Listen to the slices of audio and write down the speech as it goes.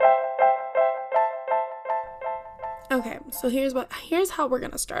Okay, so here's how we're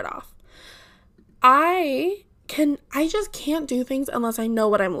gonna start off. I just can't do things unless I know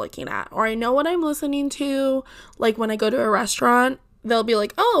what I'm looking at or I know what I'm listening to. Like when I go to a restaurant, they'll be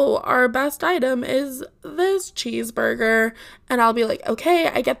like, oh, our best item is this cheeseburger. And I'll be like, okay,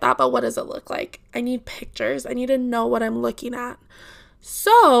 I get that, but what does it look like? I need pictures. I need to know what I'm looking at.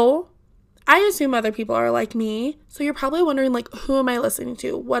 So I assume other people are like me. So you're probably wondering, like, who am I listening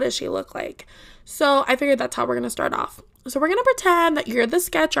to? What does she look like? So I figured that's how we're going to start off. So we're going to pretend that you're the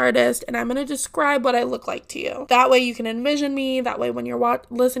sketch artist and I'm going to describe what I look like to you. That way you can envision me. That way when you're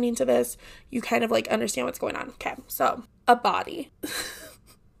listening to this, you kind of like understand what's going on. Okay, so a body.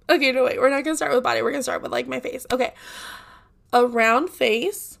 Okay, no, wait. We're not going to start with body. We're going to start with like my face. Okay, a round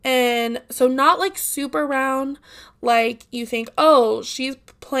face. And so not like super round, like you think, oh, she's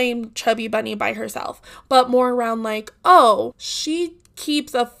playing Chubby Bunny by herself. But more around like, oh, she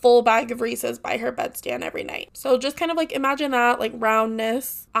keeps a full bag of Reese's by her bedstand every night. So just kind of like imagine that, like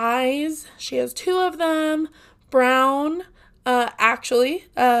roundness. Eyes, she has 2 of them, brown. Actually,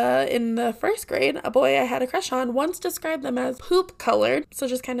 in the 1st grade, a boy I had a crush on once described them as poop colored. So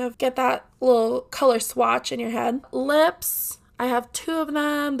just kind of get that little color swatch in your head. Lips, I have 2 of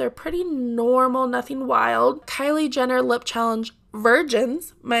them. They're pretty normal, nothing wild. Kylie Jenner Lip Challenge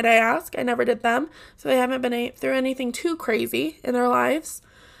virgins, might I ask. I never did them, so they haven't been through anything too crazy in their lives.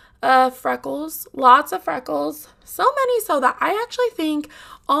 Freckles, lots of freckles, so many so that I actually think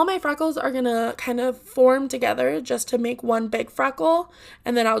all my freckles are gonna kind of form together just to make one big freckle,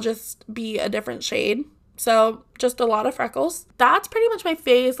 and then I'll just be a different shade. So just a lot of freckles. That's pretty much my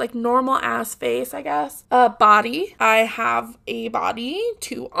face, like normal ass face, I guess. Body, I have a body,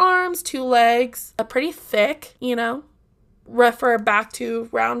 2 arms, 2 legs, a pretty thick, refer back to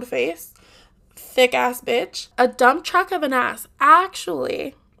round face, thick ass bitch, a dump truck of an ass.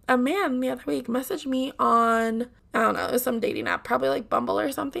 Actually, a man the other week messaged me on, I don't know, it was some dating app, probably like Bumble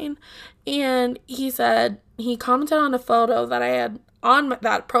or something, and he said he commented on a photo that I had on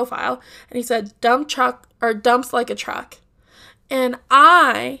that profile, and he said dump truck or dumps like a truck, and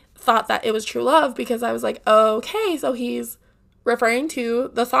I thought that it was true love because I was like, okay, so he's referring to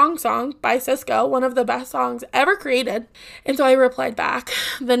the Song by Sisqó, one of the best songs ever created. And so I replied back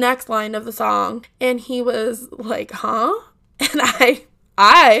the next line of the song, and he was like, huh? And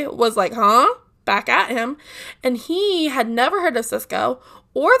I was like, huh? Back at him. And he had never heard of Sisqó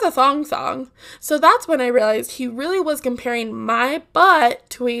or the Song. So that's when I realized he really was comparing my butt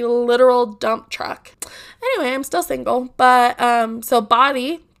to a literal dump truck. Anyway, I'm still single, but so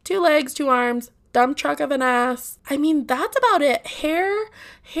body, 2 legs, 2 arms, dump truck of an ass. I mean, that's about it. Hair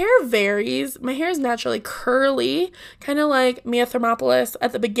varies. My hair is naturally curly, kind of like Mia Thermopolis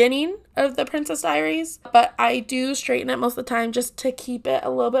at the beginning of The Princess Diaries, but I do straighten it most of the time just to keep it a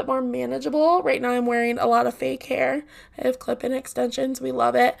little bit more manageable. Right now I'm wearing a lot of fake hair. I have clip-in extensions. We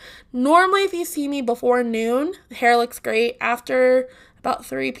love it. Normally, if you see me before noon, hair looks great. After about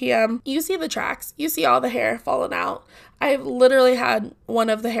 3 p.m., you see the tracks. You see all the hair falling out. I've literally had one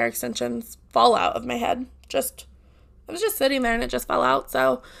of the hair extensions fall out of my head. I was just sitting there and it just fell out,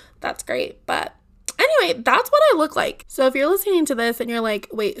 so that's great. But anyway, that's what I look like. So if you're listening to this and you're like,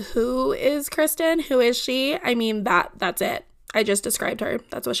 wait, who is Kristen? Who is she? I mean, that's it. I just described her.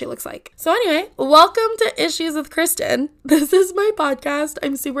 That's what she looks like. So anyway, welcome to Issues with Kristen. This is my podcast.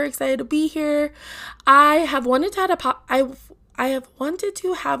 I'm super excited to be here. I have wanted to have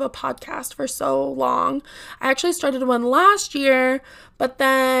a podcast for so long. I actually started one last year, but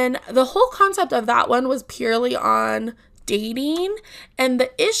then the whole concept of that one was purely on dating. And the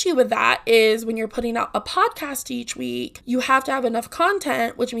issue with that is when you're putting out a podcast each week, you have to have enough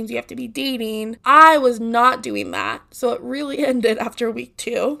content, which means you have to be dating. I was not doing that. So it really ended after week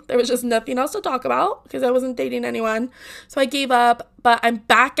 2. There was just nothing else to talk about because I wasn't dating anyone. So I gave up, but I'm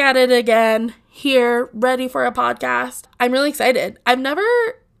back at it again, here, ready for a podcast. I'm really excited.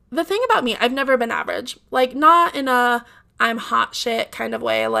 The thing about me, I've never been average. Like, not in a I'm hot shit kind of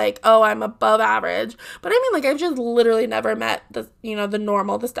way, like, oh, I'm above average. But I mean, like, I've just literally never met the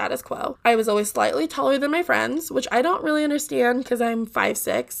normal, the status quo. I was always slightly taller than my friends, which I don't really understand because I'm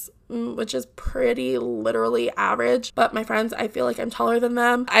 5'6", which is pretty literally average. But my friends, I feel like I'm taller than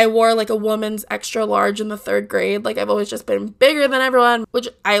them. I wore like a woman's extra large in the 3rd grade. Like, I've always just been bigger than everyone, which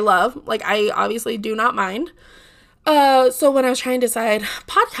I love. Like, I obviously do not mind. So when I was trying to decide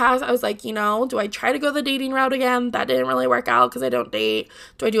podcast, I was like, do I try to go the dating route again? That didn't really work out because I don't date.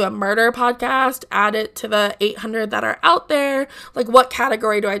 Do I do a murder podcast, add it to the 800 that are out there? Like, what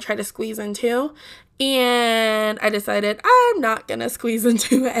category do I try to squeeze into? And I decided I'm not gonna squeeze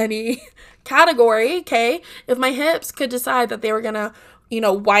into any category, okay? If my hips could decide that they were gonna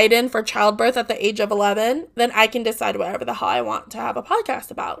widen for childbirth at the age of 11, then I can decide whatever the hell I want to have a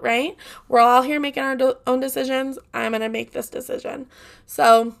podcast about, right? We're all here making our own decisions. I'm going to make this decision.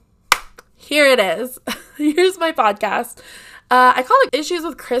 So here it is. Here's my podcast. I call it Issues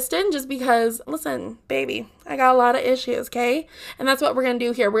with Kristen just because, listen, baby, I got a lot of issues, okay? And that's what we're going to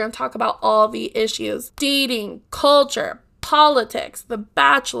do here. We're going to talk about all the issues: dating, culture, politics, The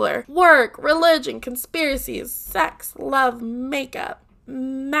Bachelor, work, religion, conspiracies, sex, love, makeup,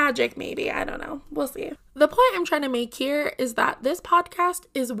 magic, maybe. I don't know. We'll see. The point I'm trying to make here is that this podcast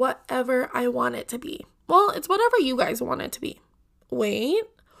is whatever I want it to be. Well, it's whatever you guys want it to be. Wait,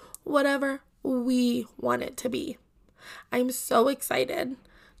 whatever we want it to be. I'm so excited.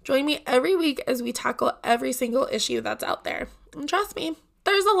 Join me every week as we tackle every single issue that's out there. And trust me,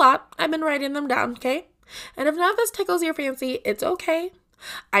 there's a lot. I've been writing them down, okay? And if none of this tickles your fancy, it's okay.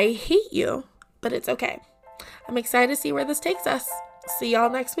 I hate you, but it's okay. I'm excited to see where this takes us. See y'all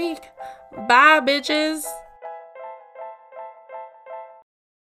next week. Bye, bitches.